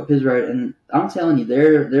so we walked up his road, and I'm telling you,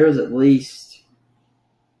 there's at least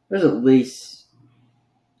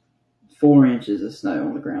 4 inches of snow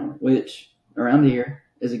on the ground, which around here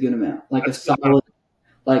is a good amount, like That's a solid.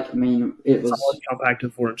 Like I mean, it was solid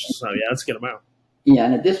compacted 4 inches of snow. Yeah, that's a good amount. Yeah,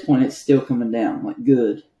 and at this point, it's still coming down, like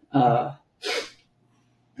good.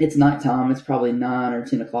 It's nighttime. It's probably 9 or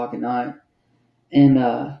 10 o'clock at night, and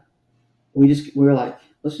we were like,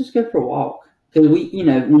 let's just go for a walk. Because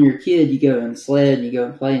when you're a kid, you go and sled, and you go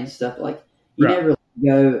and play and stuff. Like you Right. never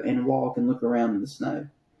go and walk and look around in the snow.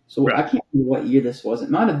 So Right. I can't remember what year this was. It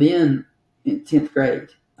might have been in 10th grade.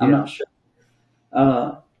 I'm not sure.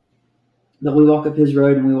 But we walk up his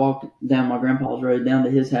road, and we walked down my grandpa's road down to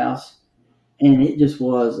his house, and it just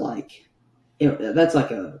was like, that's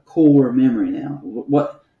like a core memory now.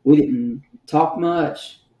 What we didn't talk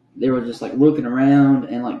much. They were just like looking around,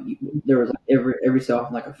 and like there was like every so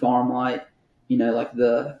often like a farm light, like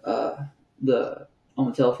the on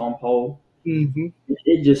the telephone pole. Mm-hmm.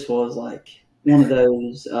 It just was like one of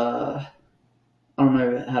those. I don't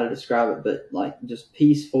know how to describe it, but like just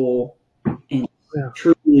peaceful and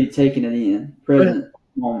truly taking it in, present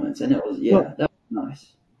moments, and it was that was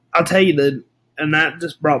nice. I'll tell you that, and that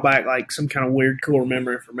just brought back like some kind of weird core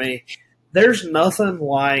memory for me. There's nothing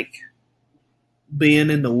like being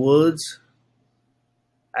in the woods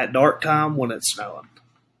at dark time when it's snowing.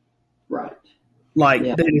 Right. Like,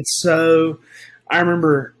 dude, it's so. I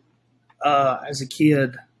remember as a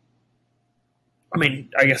kid. I mean,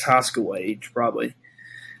 I guess high school age probably.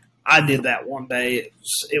 I did that one day.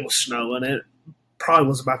 It was snowing. It probably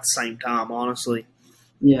was about the same time, honestly.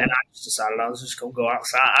 Yeah. And I just decided I was just going to go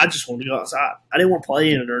outside. I just wanted to go outside. I didn't want to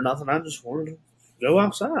play in it or nothing. I just wanted to go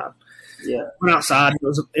outside. Yeah. Went outside.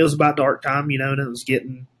 It was about dark time, and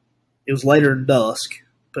it was later than dusk,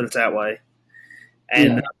 put it that way.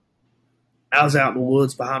 And I was out in the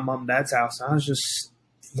woods behind Mom and Dad's house. And I was just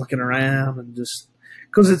looking around and just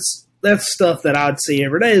because that's stuff that I'd see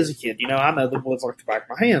every day as a kid. I know the woods like the back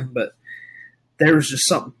of my hand, but there was just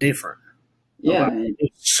something different. Yeah, man.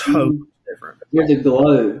 It's so different. There's a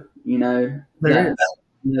glow, There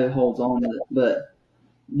that holds on to it.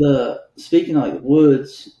 But speaking of like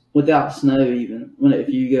woods, without snow, even if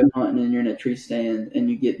you go hunting and you're in a tree stand and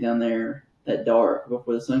you get down there at dark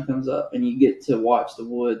before the sun comes up and you get to watch the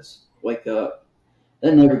woods wake up,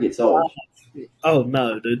 that never gets old. Oh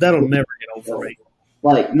no, dude, that'll never get old for me.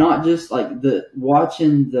 Like not just like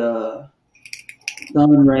watching the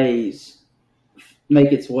sun rays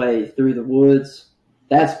make its way through the woods,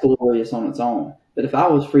 that's glorious on its own. But if I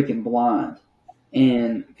was freaking blind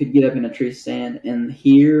and could get up in a tree stand and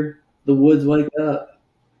hear the woods wake up,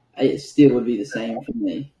 it still would be the same for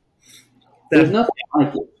me. There's nothing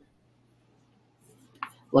like it.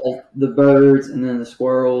 Like the birds and then the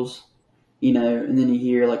squirrels, and then you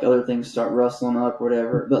hear like other things start rustling up or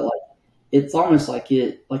whatever. But like it's almost like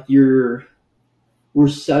we're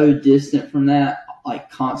so distant from that, like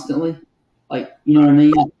constantly. Like, you know what I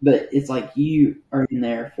mean? But it's like you are in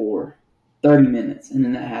there for 30 minutes and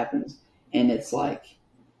then that happens. And it's like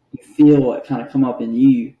you feel it kind of come up in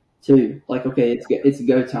you too. Like, okay, it's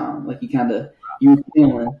go time. Like you're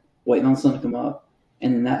feeling, waiting on the sun to come up.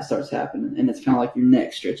 And then that starts happening. And it's kind of like your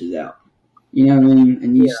neck stretches out. You know what I mean?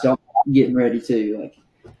 And you start getting ready too. Like,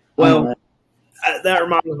 well, that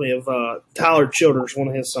reminds me of Tyler Childers, one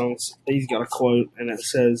of his songs. He's got a quote, and it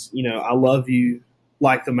says, I love you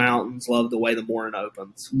like the mountains love the way the morning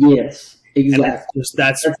opens. Yes, exactly. And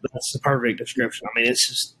that's the perfect description. I mean, it's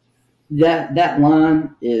just that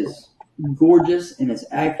line is gorgeous and it's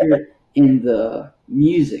accurate in the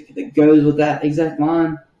music that goes with that exact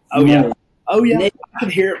line. Oh yeah, I can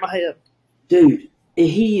hear it in my head, dude.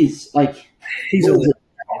 He's like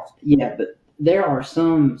but there are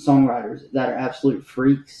some songwriters that are absolute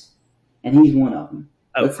freaks, and he's one of them.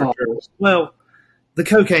 Oh, for sure. Well, the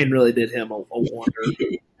cocaine really did him a wonder.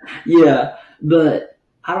 Yeah, but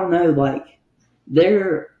I don't know. Like,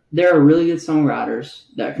 there are really good songwriters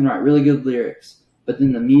that can write really good lyrics, but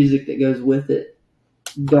then the music that goes with it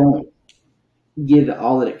don't give it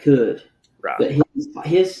all that it could. Right. But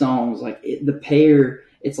his songs, like the pair,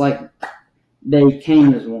 it's like they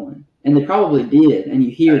came as one, and they probably did. And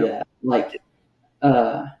you hear that, like.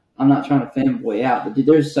 I'm not trying to fanboy out, but dude,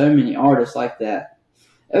 there's so many artists like that.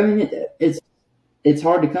 I mean, it's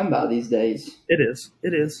hard to come by these days. It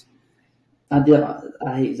is. I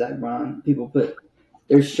hate Zach Bryan. People put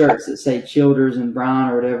there's shirts that say Childers and Brian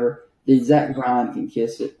or whatever. The Zach Bryan can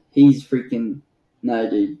kiss it. He's freaking no,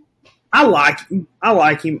 dude. I like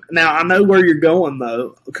him. Now, I know where you're going,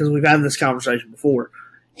 though, because we've had this conversation before.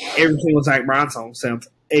 Every single Zach Bryan song sounds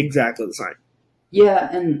exactly the same.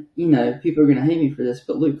 Yeah, and, people are going to hate me for this,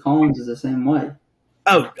 but Luke Combs is the same way.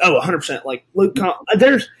 Oh, 100%. Like, Luke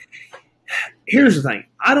Combs. Here's the thing.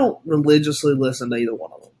 I don't religiously listen to either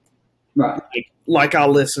one of them. Right. Like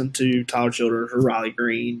I'll listen to Tyler Childers or Riley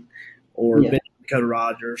Green or Ben Dakota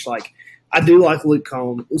Rogers. Like, I do like Luke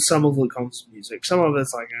Combs, some of Luke Combs' music. Some of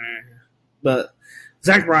it's like, But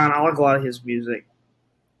Zach Bryan, I like a lot of his music.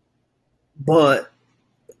 But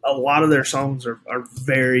a lot of their songs are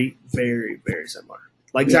very, very, very similar.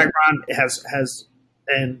 Like Zach Bryan has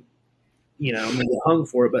and I'm gonna get hung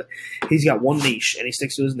for it, but he's got one niche and he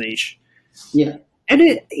sticks to his niche. Yeah. And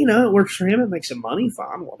it it works for him, it makes him money,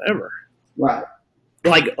 fine, whatever. Right.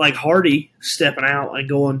 Like Hardy stepping out and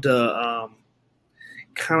going to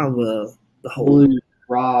kind of the whole blues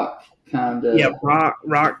rock kind of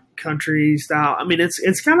rock country style. I mean,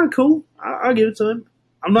 it's kind of cool. I'll give it to him.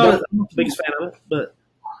 I'm not the biggest fan of it, but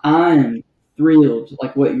I'm thrilled,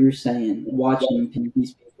 like what you're saying, watching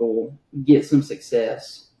these people get some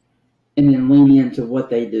success and then lean into what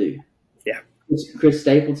they do. Yeah, Chris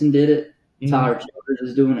Stapleton did it. Mm-hmm. Tyler Childers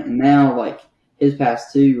is doing it, and now like his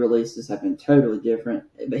past 2 releases have been totally different,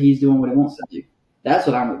 but he's doing what he wants to do. That's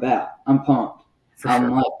what I'm about. I'm pumped.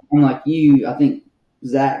 I'm like you. I think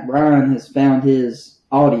Zach Bryan has found his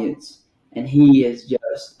audience, and he is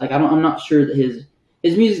just like I'm not sure that his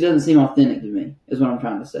music doesn't seem authentic to me. Is what I'm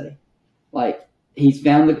trying to say. Like he's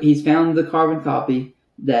found the carbon copy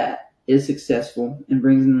that is successful and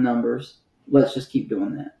brings in the numbers. Let's just keep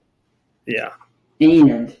doing that. Yeah.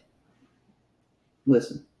 And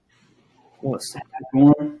listen, what's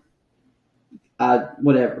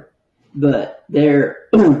whatever, but there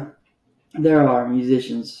are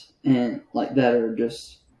musicians and like that are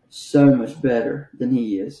just so much better than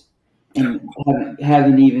he is, and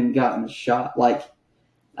haven't even gotten a shot. Like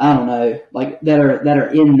I don't know, like that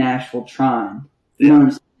are in Nashville trying. You know what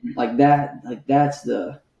I'm saying? Like that. Like that's.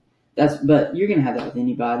 But you're gonna have that with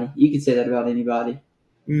anybody. You could say that about anybody.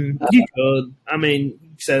 You could. I mean, you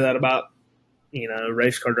could say that about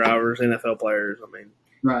race car drivers, NFL players. I mean,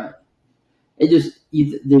 right. It just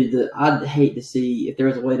I'd hate to see if there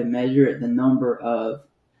was a way to measure it, the number of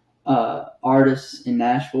artists in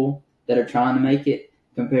Nashville that are trying to make it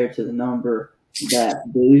compared to the number that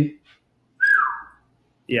do.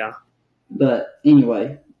 Yeah. But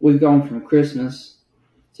anyway, we've gone from Christmas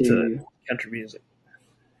to country music.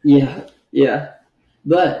 Yeah.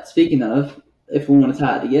 But speaking of, if we want to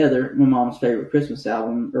tie it together, my mom's favorite Christmas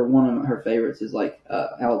album, or one of her favorites, is like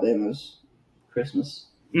Alabama's Christmas.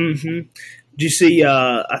 Mm-hmm. Did you see?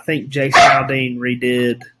 I think Jason Aldean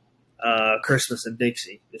redid "Christmas in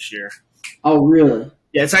Dixie" this year. Oh, really?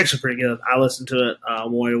 Yeah, it's actually pretty good. I listened to it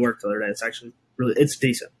on my way to work the other day. It's actually it's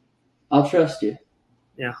decent. I'll trust you.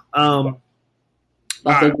 Yeah.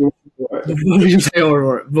 Right.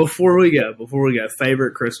 Before we go,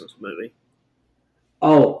 favorite Christmas movie?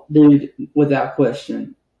 Oh, dude, without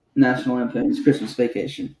question, National Lampoon's Christmas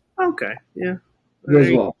Vacation. Okay, yeah.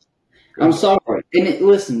 Well. I'm sorry. And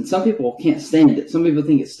listen, some people can't stand it. Some people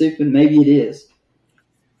think it's stupid. Maybe it is.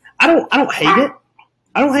 I don't hate it.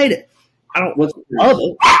 I don't hate it. I don't love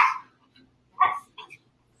it.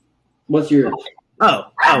 What's yours?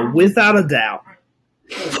 Oh, without a doubt.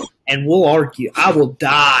 And we'll argue. I will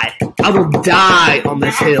die on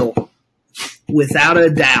this hill. Without a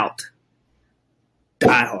doubt.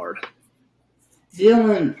 Die Hard.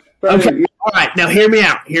 Dylan. Okay. All right. Now hear me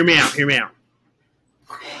out.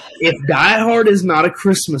 If Die Hard is not a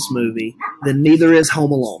Christmas movie, then neither is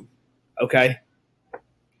Home Alone. Okay?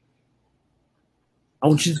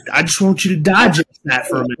 I just want you to digest that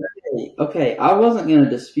for a minute. Okay. I wasn't going to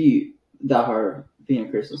dispute Die Hard being a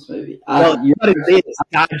Christmas movie.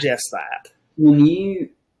 Digest that.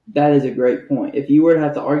 That is a great point. If you were to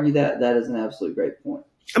have to argue that is an absolute great point.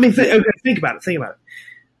 I mean, think about it.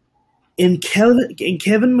 In Kevin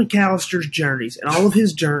McAllister's journeys, and all of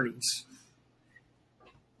his journeys,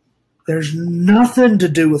 there's nothing to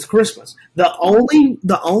do with Christmas. The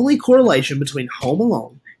only correlation between Home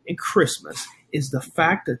Alone and Christmas is the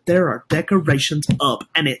fact that there are decorations up,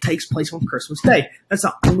 and it takes place on Christmas Day. That's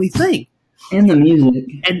the only thing. And the music.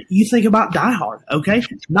 And you think about Die Hard, okay?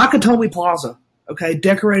 Nakatomi Plaza, okay,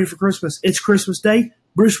 decorated for Christmas. It's Christmas Day.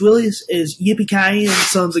 Bruce Willis is Yippee-Ki-Yay and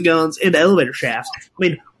Sons of Guns in the elevator shafts. I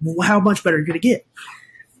mean, how much better are you going to get?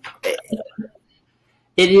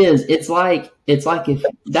 It is. It's like if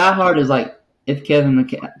Die Hard is like if Kevin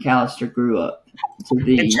McAllister grew up. to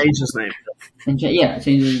be. And changed his name. Changed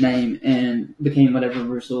his name and became whatever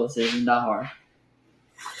Bruce Willis is in Die Hard.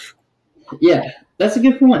 Yeah, that's a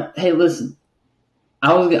good point. Hey, listen, I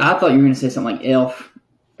thought you were going to say something like Elf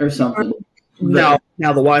or something. Now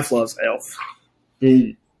the wife loves Elf.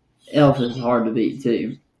 Dude, Elf is hard to beat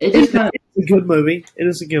too. It's a good movie. It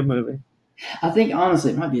is a good movie. I think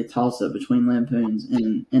honestly it might be a toss up between Lampoons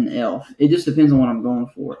and Elf. It just depends on what I'm going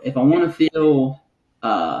for. If I want to feel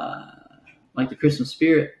like the Christmas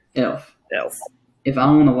spirit, Elf. If I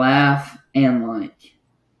want to laugh and like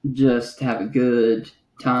just have a good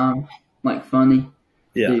time, like funny,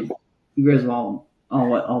 dude, Griswold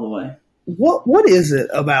all the way. What is it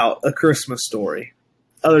about A Christmas Story,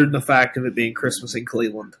 other than the fact of it being Christmas in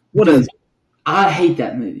Cleveland? What is it? I hate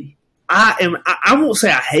that movie. I won't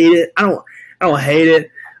say I hate it. I don't hate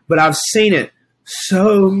it, but I've seen it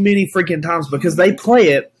so many freaking times because they play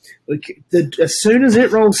it. As soon as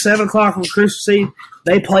it rolls 7 o'clock on Christmas Eve,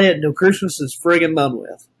 they play it until Christmas is friggin' done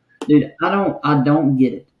with. Dude, I don't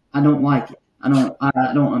get it. I don't like it. I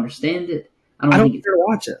don't understand it. I don't care to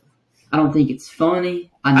watch it. I don't think it's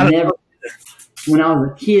funny. When I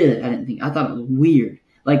was a kid, I thought it was weird.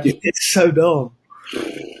 Like it's so dumb.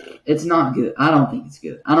 It's not good. I don't think it's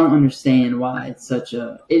good. I don't understand why it's such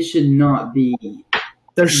a. It should not be.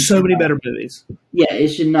 There's so many better movies. Yeah, it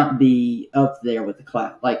should not be up there with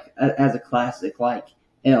the as a classic like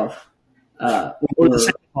Elf, or the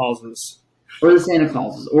Santa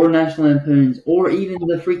Clauses, or National Lampoons, or even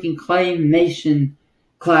the freaking claymation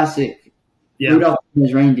classic Rudolph and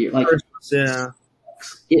his Reindeer. Like,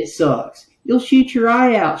 it sucks. You'll shoot your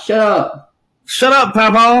eye out. Shut up. Shut up,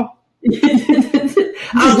 Papa.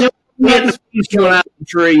 I'm just getting the trees coming out of the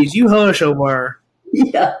trees. You hush over.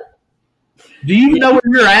 Yeah. Do you know where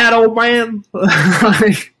you're at, old man?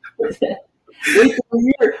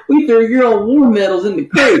 we threw your old war medals in the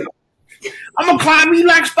creek. I'm gonna climb you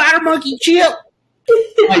like Spider Monkey Chip.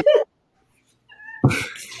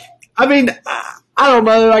 I mean, I don't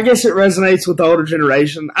know. I guess it resonates with the older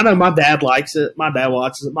generation. I know my dad likes it. My dad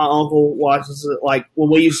watches it. My uncle watches it. Like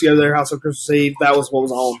when we used to go to their house on Christmas Eve, that was what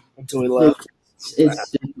was on until we left.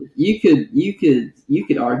 It's you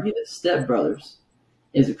could argue that Step Brothers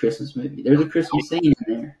is a Christmas movie. There's a Christmas scene in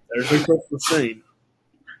there. There's a Christmas scene.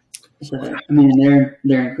 So, I mean,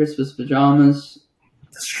 they're in Christmas pajamas.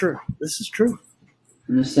 That's true. This is true.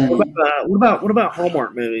 I'm just saying. What about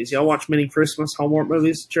Hallmark movies? Y'all watch many Christmas Hallmark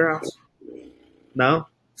movies at your house? No?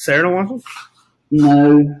 Sarah don't watch them?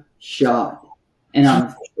 No shot. And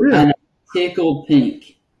I'm tickled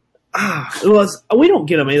pink. We don't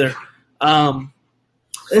get them either.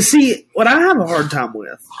 See, what I have a hard time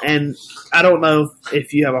with, and I don't know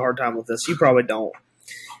if you have a hard time with this, you probably don't.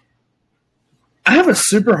 I have a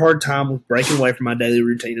super hard time with breaking away from my daily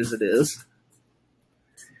routine as it is.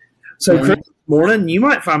 So Christmas morning, you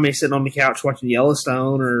might find me sitting on the couch watching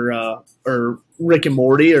Yellowstone or Rick and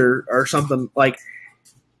Morty or something like.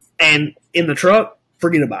 And in the truck,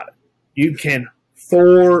 forget about it. You can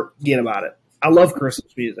forget about it. I love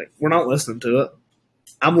Christmas music. We're not listening to it.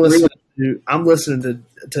 I'm listening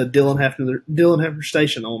to Dylan Hefner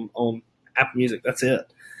Station on Apple Music. That's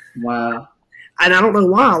it. Wow. And I don't know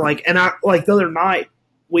why. The other night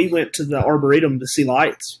we went to the Arboretum to see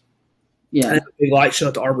lights. Yeah. And a big light show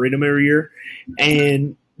at the Arboretum every year.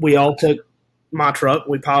 And we all took my truck,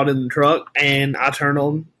 we piled in the truck, and I turned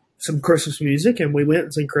on some Christmas music, and we went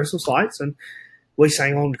and seen Christmas lights, and we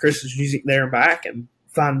sang on the Christmas music there and back, and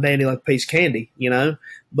find Dandy like a piece of candy, you know.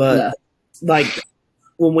 But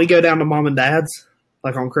when we go down to mom and dad's,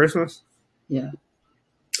 like on Christmas,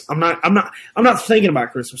 I'm not thinking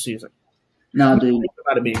about Christmas music. No, dude. I'm thinking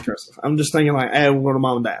about it being Christmas. I'm just thinking like, hey, we're going to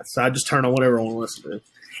mom and dad's, so I just turn on whatever I want to listen to.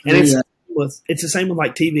 And it's the same with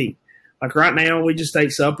like TV. Like right now, we just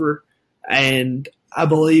ate supper, and I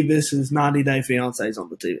believe this is 90 Day Fiancé's on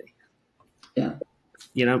the TV. Yeah.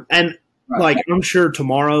 You know, and like I'm sure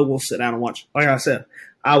tomorrow we'll sit down and watch. Like I said,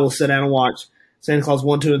 I will sit down and watch Santa Claus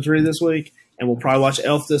 1, 2, and 3 this week, and we'll probably watch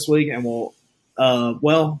Elf this week, and we'll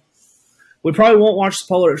we probably won't watch the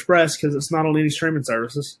Polar Express because it's not on any streaming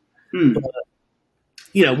services. But,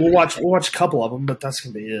 you know, we'll watch a couple of them, but that's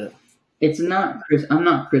gonna be it. It's not. I'm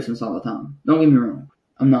not Christmas all the time. Don't get me wrong.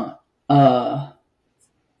 I'm not.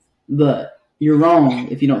 But you're wrong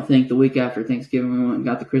if you don't think the week after Thanksgiving we went and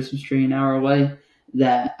got the Christmas tree an hour away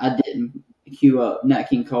that I didn't queue up Nat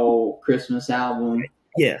King Cole Christmas album.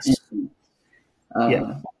 Yes. And,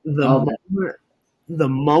 the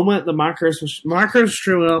moment that my Christmas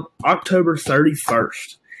tree went up October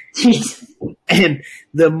 31st. And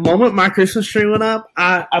the moment my Christmas tree went up,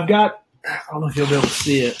 I've got, I don't know if you'll be able to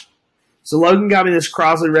see it. So Logan got me this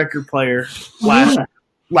Crosley record player last year.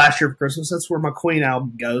 last year for Christmas. That's where my Queen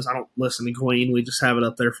album goes. I don't listen to Queen. We just have it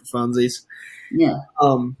up there for funsies. Yeah.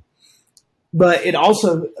 But it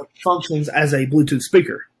also functions as a Bluetooth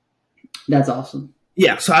speaker. That's awesome.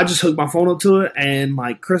 Yeah, so I just hooked my phone up to it, and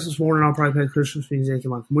like Christmas morning, I'll probably play Christmas music.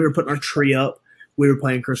 And like when we were putting our tree up, we were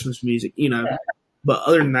playing Christmas music, Yeah. But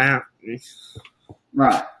other than that,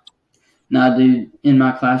 right. No, dude, in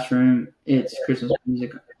my classroom, it's Christmas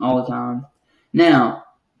music all the time. Now,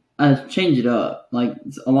 I change it up. Like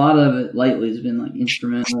a lot of it lately has been like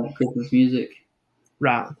instrumental Christmas music,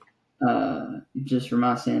 right? Just for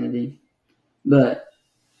my sanity. But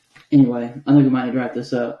anyway, I think we might need to wrap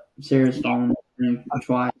this up. Sarah's phone rang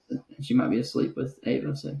twice, and she might be asleep with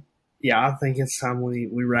Ava. So yeah, I think it's time we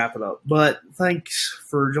wrap it up. But thanks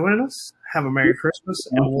for joining us. Have a Merry Christmas,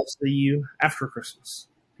 and we'll see you after Christmas.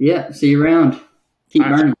 Yeah, see you around. Keep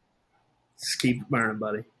burning. Just keep burning,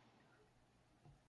 buddy.